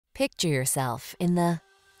Picture yourself in the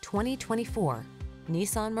 2024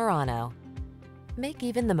 Nissan Murano. Make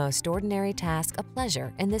even the most ordinary task a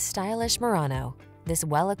pleasure in this stylish Murano. This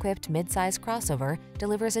well-equipped midsize crossover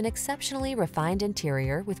delivers an exceptionally refined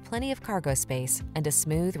interior with plenty of cargo space and a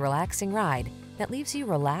smooth, relaxing ride that leaves you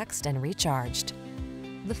relaxed and recharged.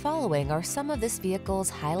 The following are some of this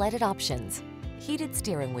vehicle's highlighted options: heated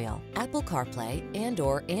steering wheel, Apple CarPlay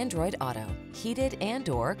and/or Android Auto, heated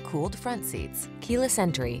and/or cooled front seats, keyless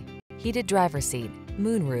entry, heated driver's seat,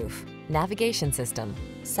 moonroof, navigation system,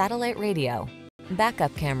 satellite radio,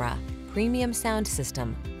 backup camera, premium sound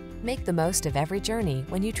system. Make the most of every journey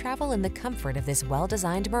when you travel in the comfort of this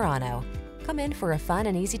well-designed Murano. Come in for a fun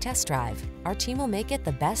and easy test drive. Our team will make it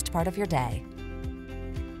the best part of your day.